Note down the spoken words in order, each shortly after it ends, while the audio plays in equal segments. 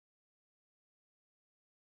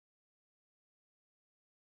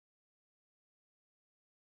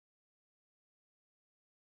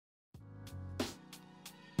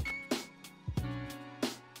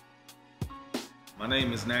My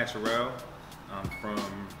name is Naturel. I'm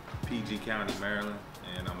from PG County, Maryland,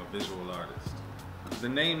 and I'm a visual artist. The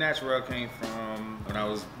name Naturel came from when I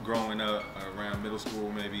was growing up, around middle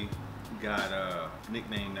school maybe. Got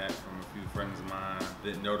nicknamed that from a few friends of mine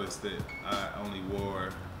that noticed that I only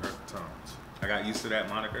wore earth tones. I got used to that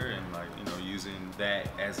moniker, and using that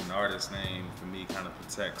as an artist name for me kind of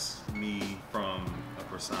protects me from a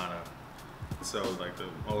persona. So like the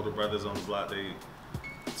older brothers on the block, they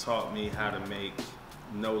taught me how to make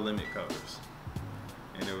no limit covers.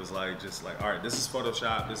 And it was like, all right, this is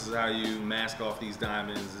Photoshop, this is how you mask off these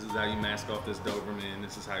diamonds, this is how you mask off this Doberman,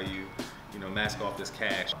 this is how you mask off this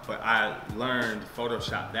cash. But I learned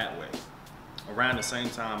Photoshop that way. Around the same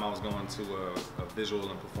time, I was going to a visual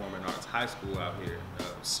and performing arts high school out here,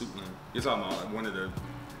 Suitland. You're talking about like one of the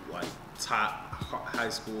top high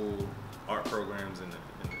school art programs in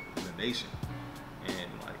the nation. And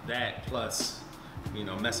like that, plus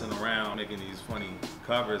messing around, making these funny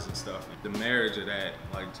covers and stuff. The marriage of that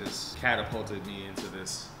just catapulted me into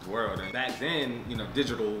this world. And back then,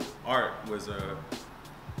 digital art was it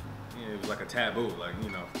was like a taboo.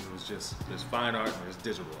 It was just, there's fine art and there's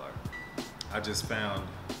digital art. I just found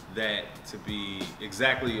that to be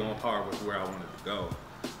exactly on par with where I wanted to go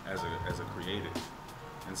as a creative.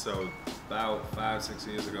 And so about 5-6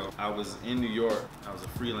 years ago, I was in New York. I was a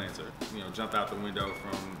freelancer, jumped out the window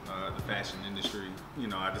from the fashion industry.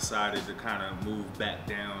 I decided to kind of move back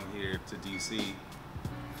down here to DC.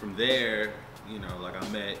 From there, I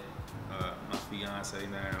met my fiance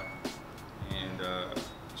now, and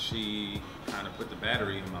she kind of put the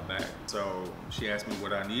battery in my back. So she asked me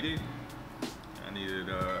what I needed. I needed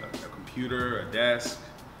a computer, a desk,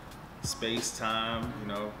 space, time,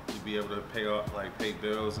 to be able to pay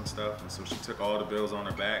bills and stuff. And so she took all the bills on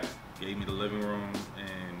her back, gave me the living room,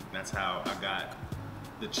 and that's how I got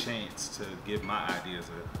the chance to give my ideas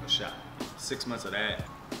a shot. 6 months of that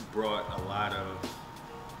brought a lot of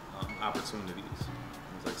opportunities.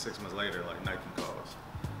 It was like 6 months later, Nike calls,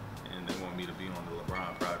 and they want me to be on the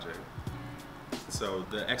LeBron project. So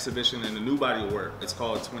the exhibition and the new body of work, it's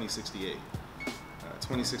called 2068.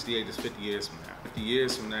 2068 is 50 years from now. 50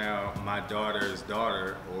 years from now, my daughter's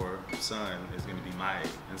daughter or son is going to be my age.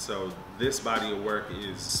 And so this body of work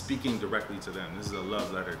is speaking directly to them. This is a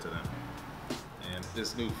love letter to them. And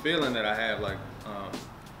this new feeling that I have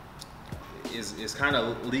is kind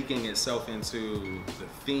of leaking itself into the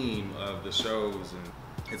theme of the shows. And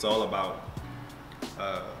it's all about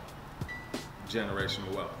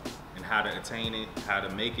generational wealth and how to attain it, how to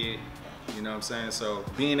make it, you know what I'm saying? So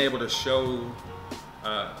being able to show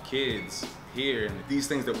kids here, and these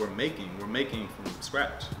things that we're making from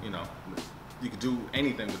scratch. You could do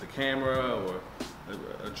anything with a camera or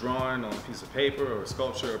a drawing on a piece of paper or a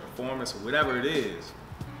sculpture or a performance or whatever it is.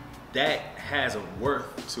 That has a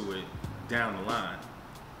worth to it down the line.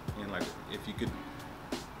 And if you could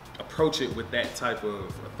approach it with that type of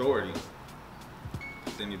authority,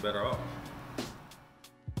 then you're better off.